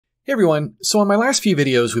Hey everyone, so in my last few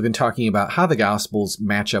videos we've been talking about how the Gospels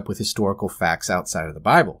match up with historical facts outside of the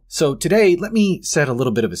Bible. So today, let me set a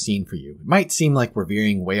little bit of a scene for you. It might seem like we're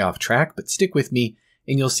veering way off track, but stick with me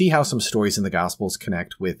and you'll see how some stories in the Gospels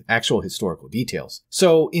connect with actual historical details.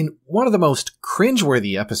 So in one of the most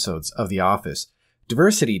cringeworthy episodes of The Office,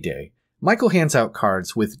 Diversity Day, Michael hands out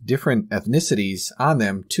cards with different ethnicities on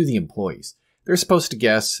them to the employees. They're supposed to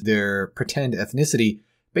guess their pretend ethnicity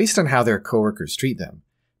based on how their coworkers treat them.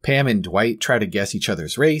 Pam and Dwight try to guess each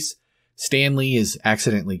other's race. Stanley is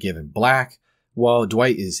accidentally given black, while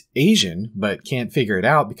Dwight is Asian, but can't figure it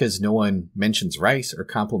out because no one mentions rice or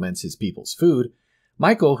compliments his people's food.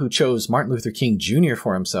 Michael, who chose Martin Luther King Jr.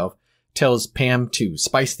 for himself, tells Pam to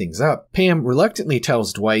spice things up. Pam reluctantly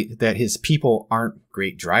tells Dwight that his people aren't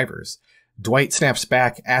great drivers. Dwight snaps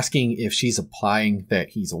back, asking if she's implying that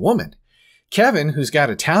he's a woman. Kevin, who's got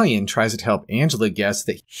Italian, tries to help Angela guess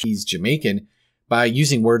that he's Jamaican by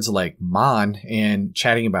using words like "mon" and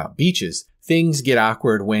chatting about beaches. Things get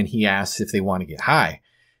awkward when he asks if they want to get high.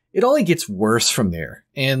 It only gets worse from there,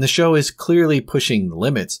 and the show is clearly pushing the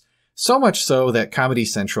limits, so much so that Comedy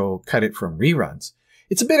Central cut it from reruns.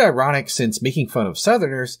 It's a bit ironic since making fun of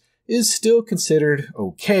Southerners is still considered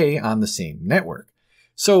okay on the same network.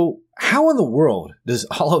 So how in the world does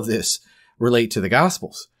all of this relate to the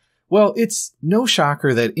Gospels? Well, it's no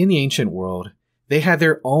shocker that in the ancient world, they had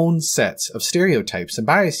their own sets of stereotypes and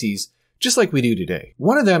biases, just like we do today.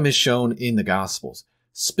 One of them is shown in the Gospels,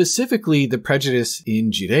 specifically the prejudice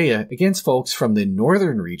in Judea against folks from the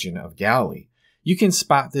northern region of Galilee. You can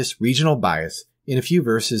spot this regional bias in a few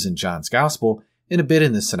verses in John's Gospel and a bit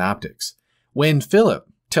in the Synoptics. When Philip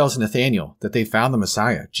tells Nathanael that they found the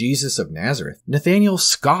Messiah, Jesus of Nazareth, Nathanael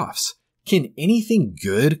scoffs. Can anything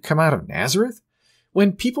good come out of Nazareth?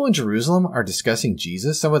 When people in Jerusalem are discussing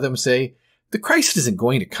Jesus, some of them say, "The Christ isn't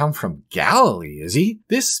going to come from Galilee, is he?"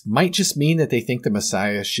 This might just mean that they think the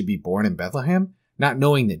Messiah should be born in Bethlehem, not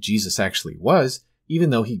knowing that Jesus actually was, even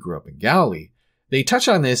though he grew up in Galilee. They touch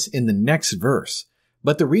on this in the next verse,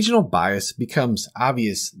 but the regional bias becomes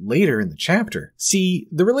obvious later in the chapter. See,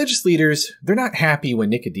 the religious leaders, they're not happy when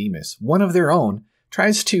Nicodemus, one of their own,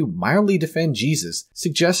 tries to mildly defend Jesus,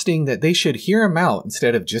 suggesting that they should hear him out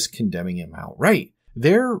instead of just condemning him outright.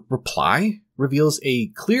 Their reply reveals a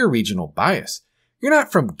clear regional bias. "You're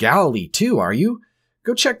not from Galilee too, are you?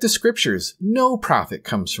 Go check the scriptures. No prophet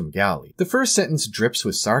comes from Galilee." The first sentence drips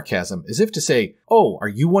with sarcasm, as if to say, "Oh, are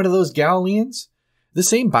you one of those Galileans?" The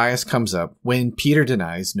same bias comes up when Peter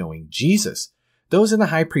denies knowing Jesus. Those in the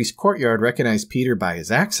high priest's courtyard recognize Peter by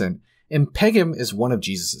his accent and peg him as one of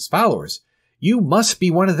Jesus' followers. "You must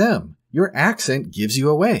be one of them. Your accent gives you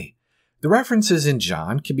away." The references in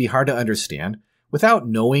John can be hard to understand without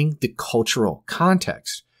knowing the cultural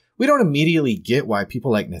context. We don't immediately get why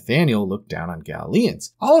people like Nathanael look down on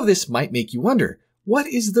Galileans. All of this might make you wonder, what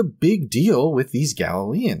is the big deal with these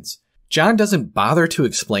Galileans? John doesn't bother to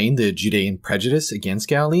explain the Judean prejudice against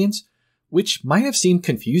Galileans, which might have seemed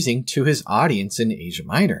confusing to his audience in Asia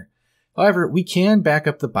Minor. However, we can back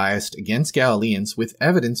up the bias against Galileans with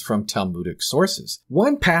evidence from Talmudic sources.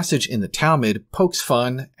 One passage in the Talmud pokes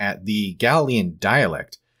fun at the Galilean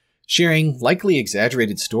dialect, sharing likely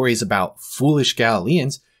exaggerated stories about foolish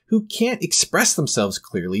Galileans who can't express themselves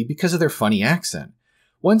clearly because of their funny accent.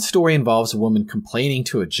 One story involves a woman complaining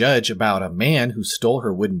to a judge about a man who stole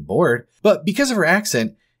her wooden board, but because of her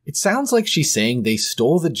accent, it sounds like she's saying they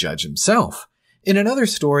stole the judge himself. In another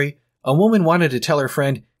story, a woman wanted to tell her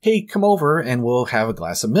friend, "Hey, come over and we'll have a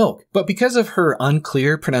glass of milk." But because of her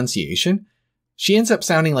unclear pronunciation, she ends up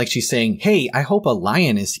sounding like she's saying, "Hey, I hope a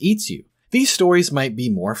lioness eats you." These stories might be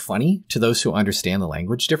more funny to those who understand the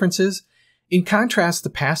language differences. In contrast, the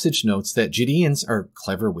passage notes that Judeans are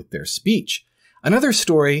clever with their speech. Another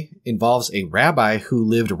story involves a rabbi who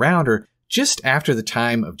lived around or just after the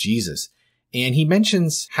time of Jesus, and he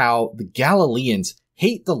mentions how the Galileans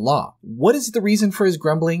hate the law. What is the reason for his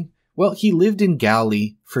grumbling? Well, he lived in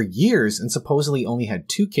Galilee for years and supposedly only had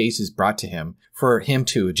 2 cases brought to him for him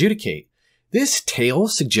to adjudicate. This tale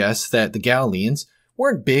suggests that the Galileans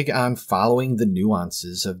weren't big on following the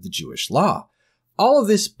nuances of the Jewish law. All of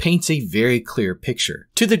this paints a very clear picture.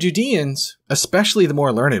 To the Judeans, especially the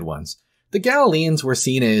more learned ones, the Galileans were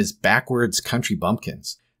seen as backwards country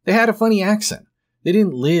bumpkins. They had a funny accent. They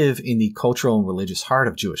didn't live in the cultural and religious heart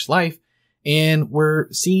of Jewish life and were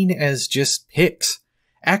seen as just hicks.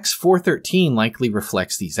 Acts 4:13 likely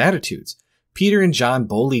reflects these attitudes. Peter and John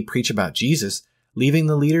boldly preach about Jesus, leaving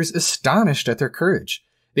the leaders astonished at their courage.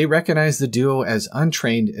 They recognize the duo as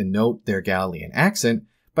untrained and note their Galilean accent,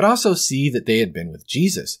 but also see that they had been with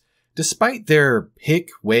Jesus. Despite their hick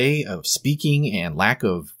way of speaking and lack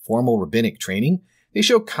of formal rabbinic training, They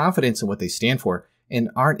show confidence in what they stand for and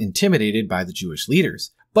aren't intimidated by the Jewish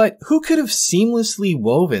leaders. But who could have seamlessly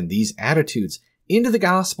woven these attitudes into the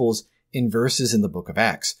Gospels in verses in the book of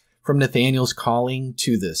Acts? From Nathanael's calling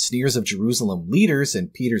to the sneers of Jerusalem leaders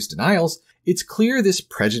and Peter's denials, it's clear this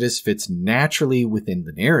prejudice fits naturally within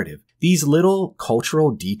the narrative. These little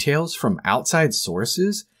cultural details from outside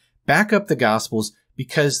sources back up the Gospels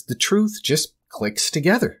because the truth just clicks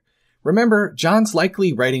together. Remember, John's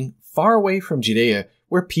likely writing far away from Judea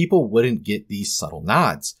where people wouldn't get these subtle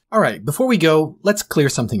nods. All right, before we go, let's clear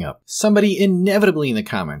something up. Somebody inevitably in the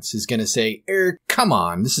comments is going to say, come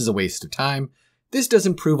on, this is a waste of time. This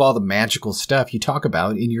doesn't prove all the magical stuff you talk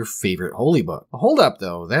about in your favorite holy book. Hold up,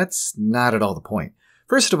 though. That's not at all the point.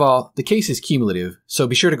 First of all, the case is cumulative, so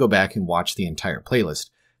be sure to go back and watch the entire playlist.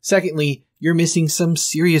 Secondly, you're missing some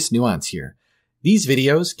serious nuance here. These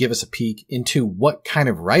videos give us a peek into what kind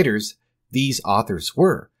of writers these authors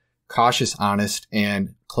were. Cautious, honest,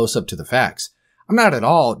 and close up to the facts. I'm not at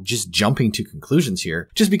all just jumping to conclusions here.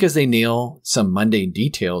 Just because they nail some mundane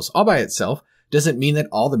details all by itself doesn't mean that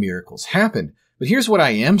all the miracles happened. But here's what I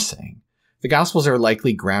am saying. The Gospels are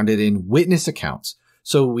likely grounded in witness accounts,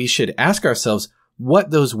 so we should ask ourselves what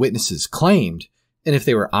those witnesses claimed, and if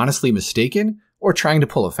they were honestly mistaken or trying to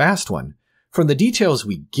pull a fast one. From the details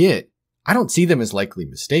we get, I don't see them as likely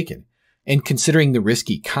mistaken. And considering the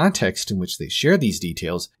risky context in which they share these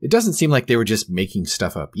details, it doesn't seem like they were just making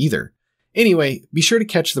stuff up either. Anyway, be sure to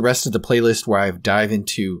catch the rest of the playlist where I dive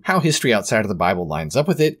into how history outside of the Bible lines up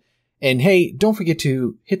with it. And hey, don't forget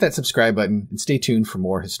to hit that subscribe button and stay tuned for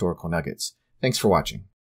more historical nuggets. Thanks for watching.